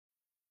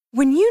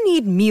When you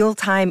need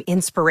mealtime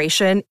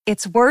inspiration,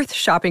 it's worth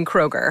shopping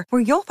Kroger,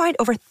 where you'll find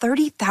over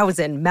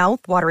 30,000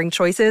 mouth-watering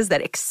choices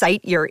that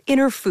excite your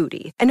inner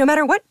foodie. And no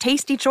matter what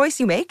tasty choice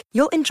you make,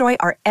 you'll enjoy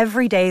our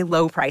everyday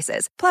low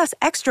prices, plus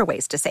extra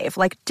ways to save,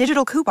 like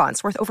digital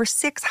coupons worth over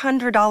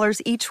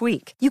 $600 each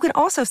week. You can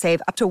also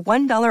save up to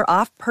 $1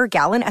 off per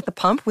gallon at the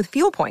pump with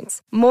fuel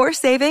points. More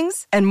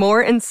savings and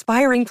more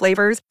inspiring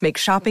flavors make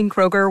shopping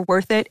Kroger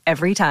worth it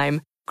every time.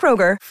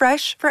 Kroger,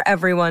 fresh for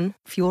everyone.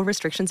 Fuel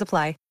restrictions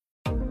apply.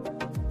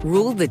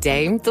 Rule the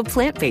day the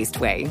plant-based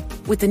way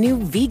with the new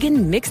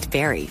vegan mixed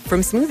berry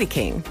from Smoothie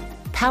King.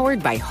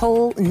 Powered by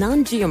whole,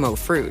 non-GMO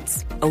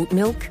fruits, oat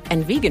milk,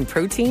 and vegan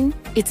protein,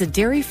 it's a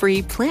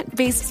dairy-free,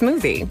 plant-based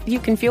smoothie you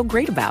can feel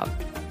great about.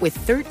 With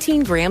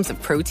 13 grams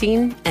of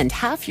protein and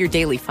half your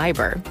daily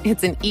fiber,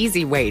 it's an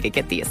easy way to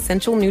get the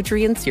essential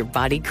nutrients your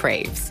body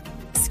craves.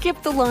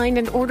 Skip the line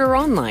and order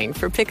online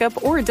for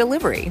pickup or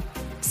delivery.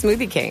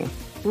 Smoothie King.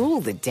 Rule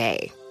the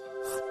day.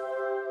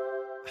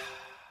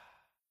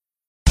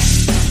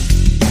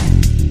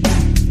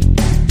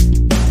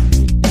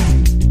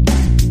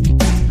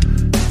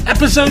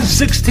 Episode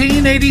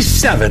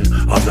 1687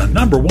 of the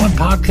 #1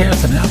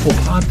 podcast and Apple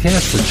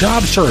Podcast for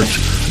job search,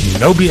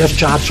 No BS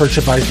Job Search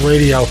Advice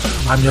Radio.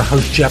 I'm your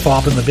host, Jeff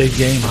Altman, the Big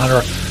Game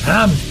Hunter, and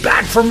I'm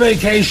back from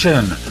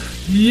vacation.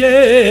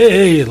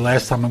 Yay!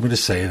 Last time I'm going to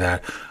say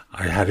that.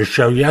 I had a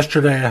show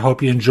yesterday. I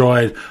hope you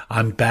enjoyed.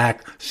 I'm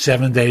back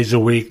 7 days a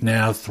week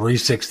now,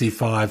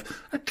 365.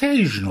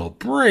 Occasional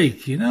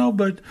break,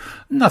 but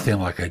nothing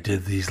like I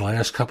did these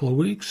last couple of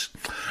weeks.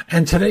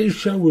 And today's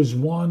show is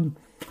one: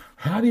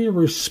 how do you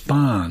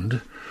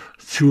respond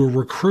to a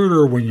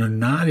recruiter when you're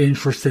not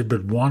interested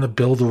but want to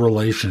build a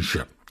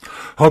relationship?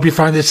 Hope you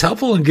find this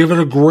helpful and give it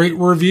a great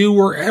review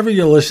wherever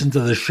you listen to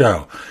the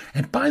show.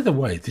 And by the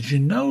way, did you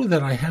know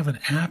that I have an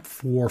app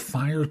for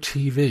Fire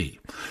TV?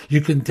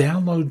 You can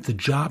download the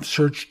Job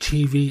Search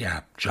TV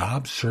app,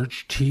 Job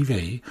Search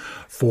TV,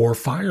 for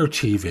Fire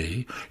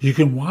TV. You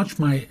can watch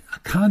my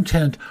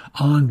content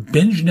on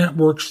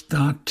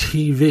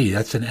bingenetworks.tv.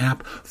 That's an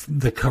app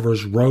that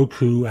covers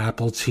Roku,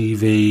 Apple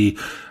TV,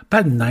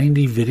 about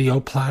 90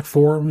 video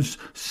platforms,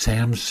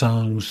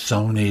 Samsung,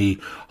 Sony,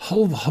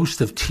 whole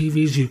host of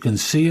TVs you can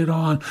see it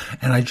on.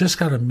 And I just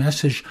got a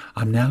message.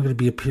 I'm now going to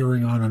be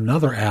appearing on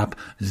another app,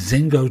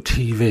 Zingo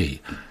TV.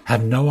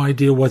 Have no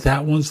idea what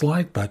that one's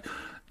like, but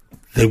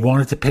they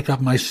wanted to pick up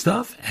my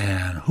stuff,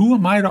 and who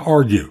am I to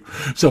argue?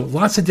 So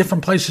lots of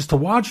different places to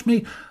watch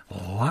me,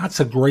 lots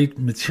of great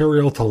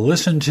material to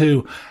listen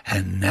to.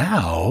 And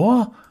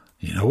now,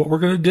 you know what we're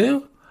going to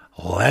do?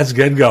 Let's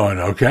get going,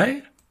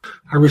 okay?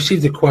 I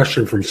received a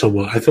question from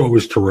someone I thought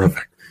was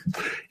terrific.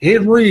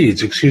 It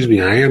reads,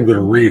 I am going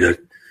to read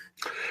it.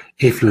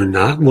 If you're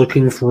not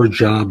looking for a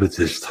job at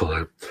this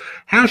time,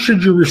 how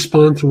should you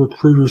respond to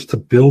recruiters to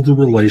build a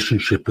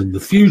relationship in the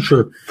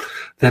future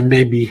that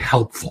may be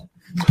helpful?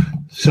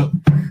 So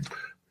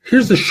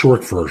here's the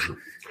short version.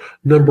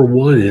 Number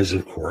one is,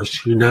 of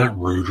course, you're not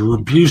rude or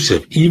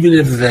abusive, even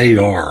if they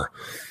are,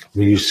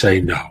 when you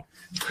say no.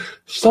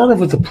 Start off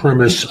with the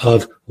premise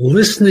of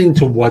listening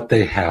to what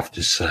they have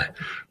to say.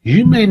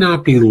 You may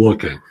not be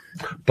looking,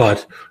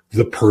 but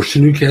the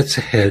person who gets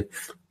ahead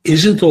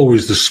isn't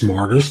always the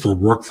smartest or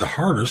work the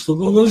hardest,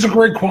 although those are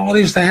great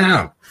qualities to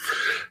have.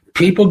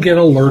 People get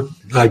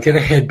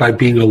ahead by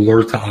being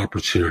alert to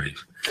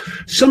opportunities.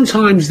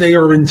 Sometimes they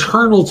are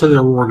internal to their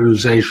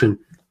organization.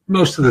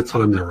 Most of the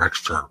time they're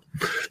external.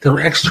 They're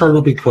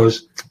external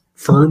because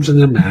firms and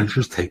their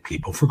managers take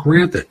people for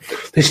granted.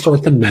 They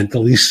start to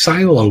mentally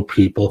silo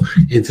people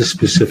into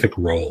specific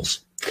roles.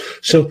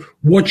 So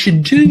what you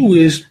do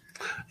is,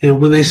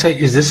 when they say,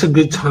 is this a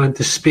good time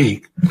to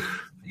speak?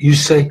 You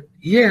say,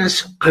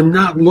 yes, I'm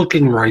not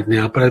looking right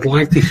now, but I'd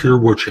like to hear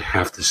what you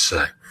have to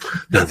say.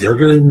 Now, they're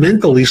going to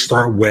mentally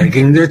start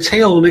wagging their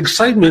tail in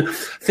excitement,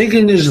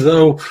 thinking as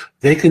though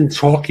they can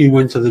talk you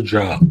into the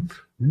job.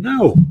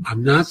 No,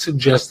 I'm not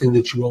suggesting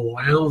that you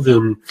allow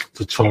them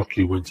to talk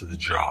you into the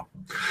job.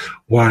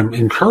 What I'm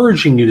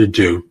encouraging you to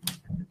do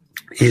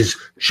is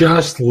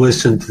just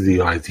listen to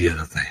the idea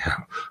that they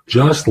have.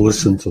 Just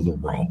listen to the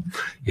role.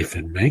 If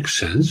it makes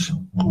sense,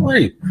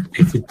 great.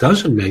 If it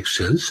doesn't make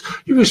sense,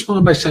 you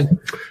respond by saying,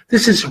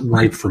 this isn't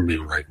right for me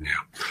right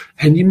now.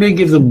 And you may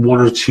give them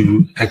one or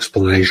two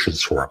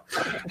explanations for it.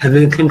 And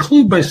then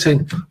conclude by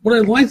saying, what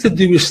I'd like to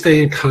do is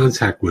stay in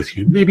contact with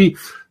you. Maybe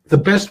the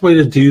best way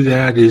to do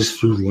that is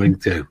through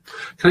LinkedIn.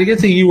 Can I get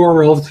the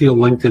URL to your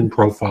LinkedIn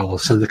profile? I'll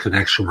send a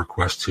connection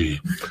request to you.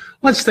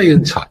 Let's stay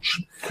in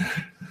touch.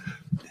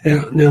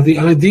 Now, the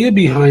idea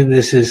behind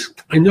this is,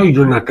 I know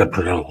you're not going to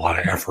put in a lot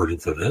of effort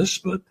into this,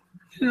 but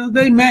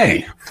they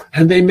may.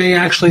 And they may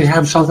actually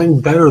have something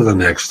better the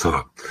next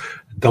time.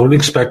 Don't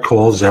expect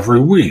calls every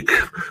week.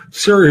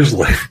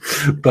 Seriously.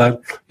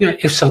 But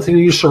if something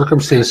in your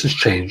circumstances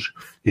change,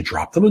 you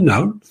drop them a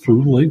note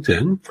through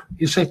LinkedIn.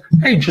 You say,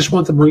 hey, just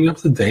want to bring you up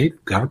to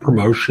date. Got a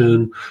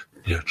promotion.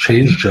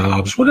 change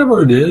jobs,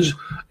 whatever it is.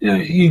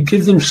 You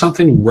give them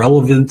something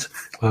relevant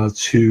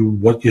to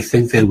what you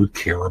think they would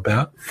care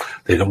about.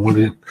 They don't want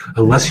to,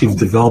 unless you've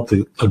developed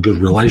a good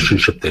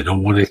relationship. They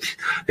don't want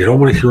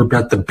to hear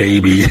about the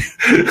baby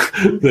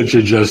that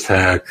you just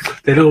had.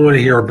 They don't want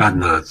to hear about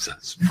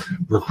nonsense.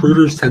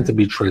 Recruiters tend to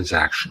be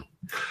transactional.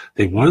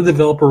 They want to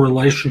develop a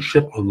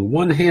relationship on the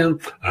one hand,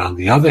 and on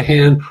the other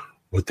hand,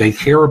 what they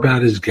care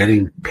about is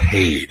getting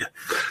paid.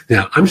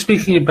 Now, I'm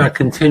speaking about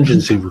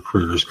contingency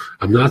recruiters.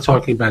 I'm not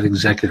talking about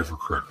executive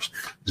recruiters.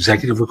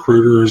 Executive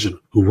recruiters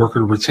who work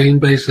on a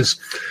retained basis,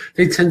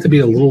 they tend to be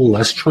a little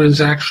less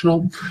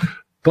transactional,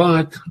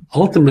 but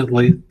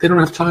ultimately, they don't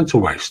have time to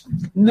waste.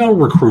 No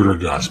recruiter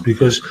does,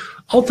 because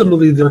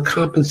ultimately, they're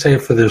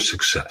compensated for their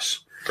success.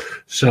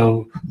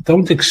 So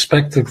don't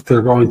expect that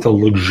they're going to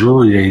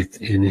luxuriate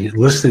in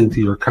listening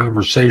to your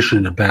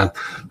conversation about,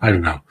 I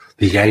don't know,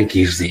 the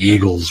Yankees, the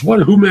Eagles,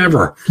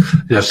 whomever,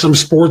 some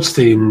sports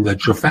team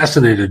that you're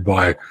fascinated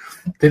by.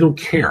 They don't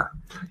care.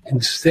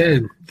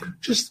 Instead,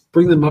 just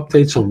bring them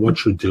updates on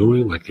what you're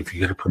doing, like if you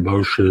get a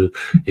promotion,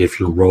 if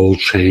your role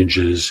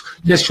changes.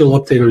 Yes, you'll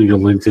update on your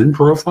LinkedIn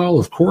profile,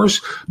 of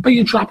course, but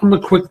you drop them a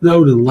quick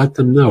note and let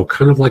them know,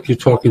 kind of like you're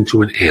talking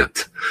to an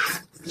aunt.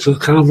 So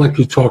kind of like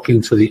you're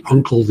talking to the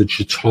uncle that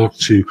you talk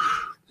to,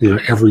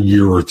 every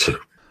year or two.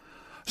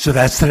 So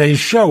that's today's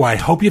show. I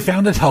hope you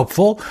found it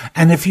helpful.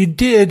 And if you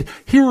did,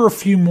 here are a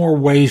few more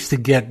ways to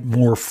get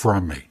more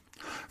from me.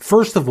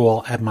 First of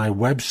all, at my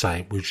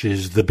website, which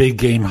is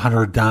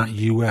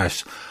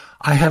thebiggamehunter.us,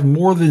 I have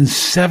more than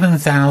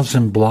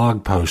 7,000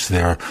 blog posts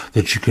there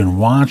that you can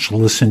watch,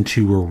 listen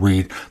to, or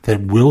read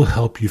that will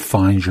help you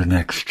find your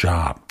next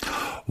job.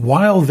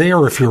 While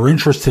there, if you're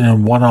interested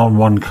in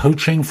one-on-one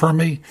coaching from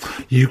me,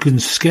 you can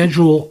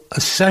schedule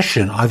a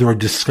session, either a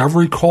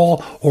discovery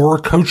call or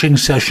a coaching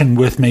session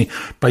with me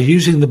by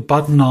using the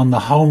button on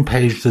the home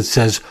page that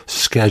says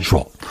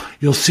schedule.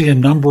 You'll see a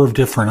number of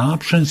different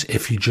options.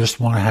 If you just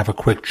want to have a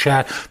quick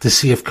chat to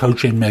see if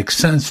coaching makes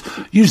sense,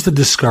 use the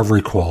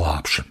discovery call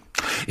option.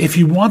 If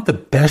you want the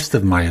best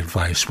of my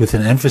advice with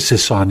an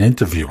emphasis on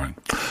interviewing,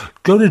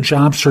 go to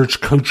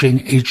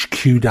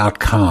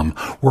JobSearchCoachingHQ.com,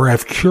 where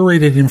I've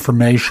curated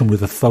information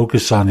with a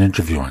focus on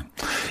interviewing.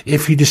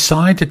 If you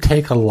decide to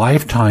take a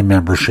lifetime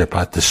membership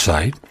at the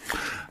site,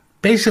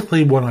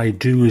 basically what I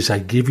do is I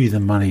give you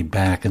the money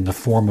back in the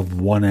form of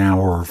 1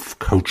 hour of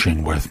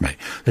coaching with me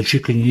that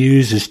you can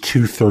use as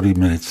 2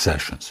 30-minute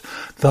sessions.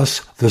 Thus,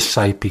 the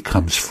site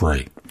becomes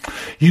free.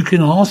 You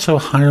can also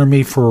hire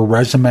me for a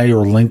resume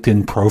or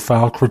LinkedIn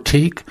profile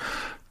critique,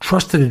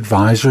 trusted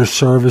advisor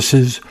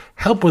services,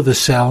 help with a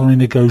salary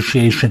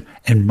negotiation,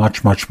 and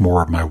much, much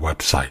more at my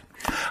website.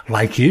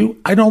 Like you,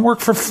 I don't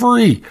work for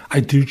free. I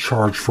do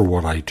charge for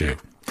what I do.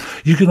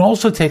 You can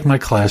also take my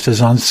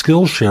classes on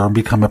Skillshare and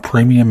become a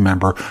premium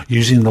member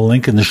using the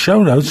link in the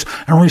show notes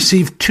and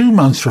receive 2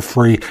 months for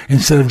free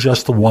instead of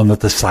just the one that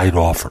the site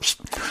offers.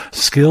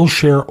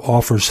 Skillshare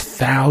offers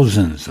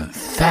thousands and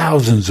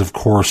thousands of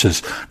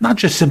courses, not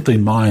just simply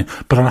mine,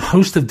 but on a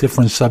host of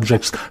different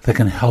subjects that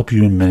can help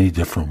you in many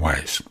different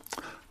ways.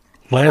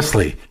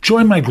 Lastly,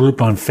 join my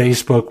group on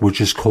Facebook,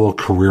 which is called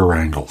Career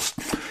Angles.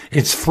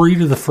 It's free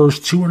to the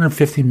first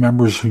 250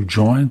 members who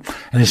join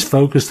and is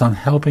focused on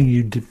helping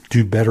you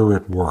do better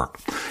at work.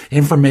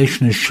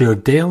 Information is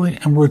shared daily,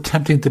 and we're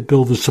attempting to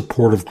build a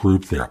supportive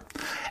group there.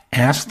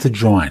 Ask to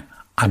join.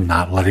 I'm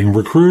not letting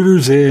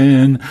recruiters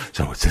in,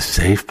 so it's a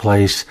safe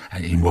place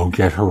and you won't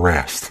get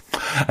harassed.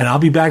 And I'll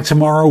be back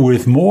tomorrow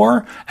with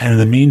more, and in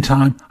the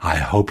meantime, I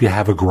hope you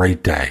have a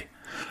great day.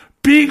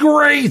 Be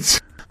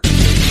great!